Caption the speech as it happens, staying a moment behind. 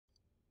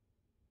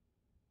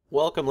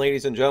Welcome,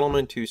 ladies and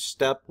gentlemen, to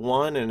step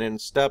one. And in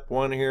step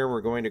one here,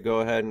 we're going to go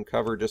ahead and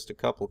cover just a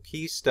couple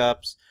key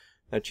steps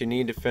that you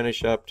need to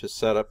finish up to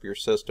set up your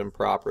system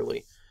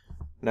properly.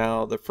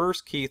 Now, the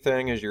first key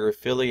thing is your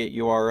affiliate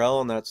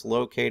URL, and that's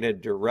located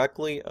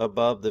directly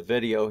above the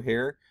video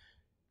here.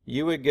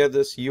 You would give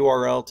this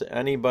URL to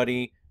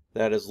anybody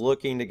that is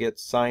looking to get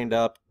signed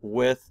up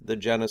with the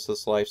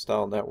Genesis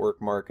Lifestyle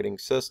Network marketing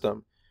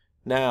system.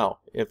 Now,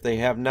 if they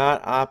have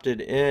not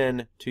opted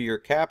in to your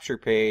capture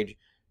page,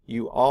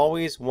 you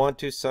always want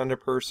to send a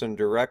person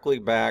directly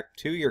back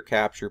to your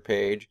capture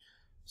page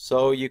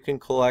so you can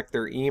collect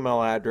their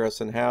email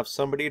address and have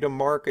somebody to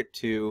market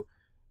to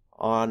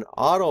on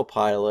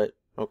autopilot.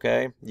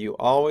 Okay, you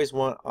always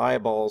want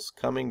eyeballs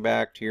coming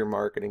back to your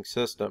marketing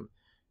system.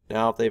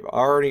 Now, if they've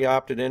already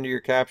opted into your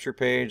capture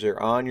page,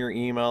 they're on your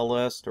email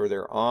list, or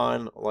they're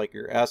on like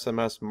your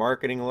SMS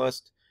marketing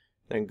list,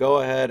 then go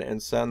ahead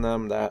and send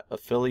them that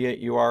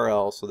affiliate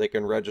URL so they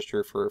can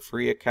register for a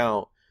free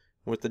account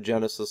with the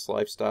Genesis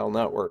Lifestyle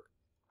Network.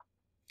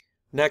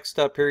 Next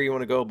up here, you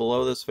want to go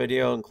below this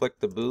video and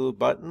click the blue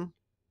button.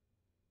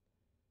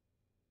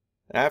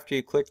 After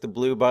you click the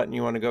blue button,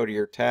 you want to go to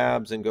your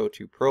tabs and go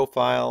to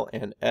Profile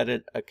and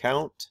Edit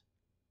Account.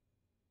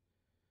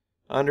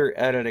 Under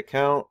Edit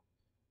Account,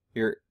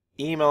 your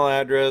email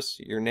address,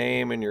 your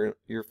name, and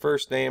your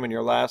first name and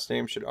your last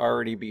name should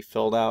already be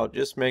filled out.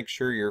 Just make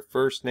sure your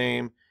first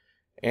name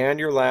and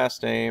your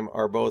last name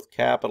are both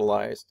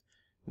capitalized.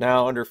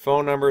 Now, under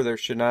phone number, there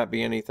should not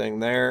be anything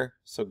there,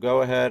 so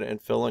go ahead and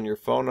fill in your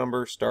phone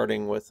number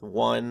starting with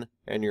 1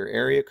 and your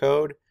area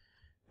code.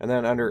 And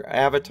then under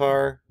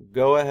avatar,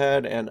 go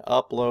ahead and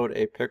upload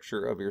a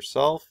picture of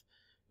yourself,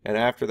 and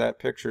after that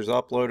picture is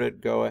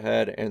uploaded, go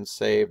ahead and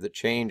save the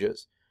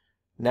changes.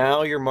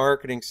 Now your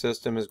marketing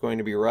system is going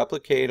to be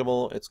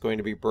replicatable. It's going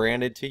to be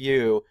branded to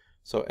you,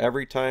 so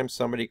every time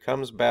somebody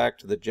comes back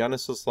to the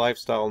Genesis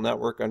Lifestyle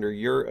Network under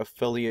your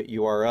affiliate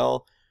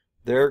URL,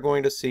 they're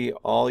going to see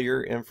all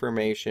your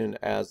information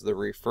as the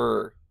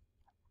referrer.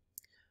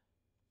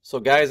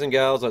 So guys and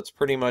gals, that's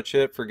pretty much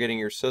it for getting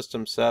your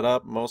system set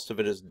up. Most of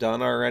it is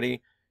done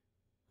already.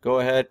 Go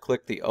ahead,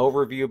 click the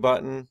overview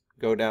button,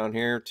 go down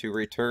here to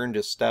return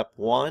to step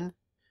 1,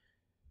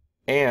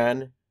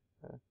 and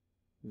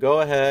go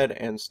ahead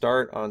and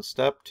start on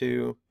step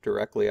 2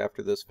 directly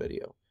after this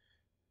video.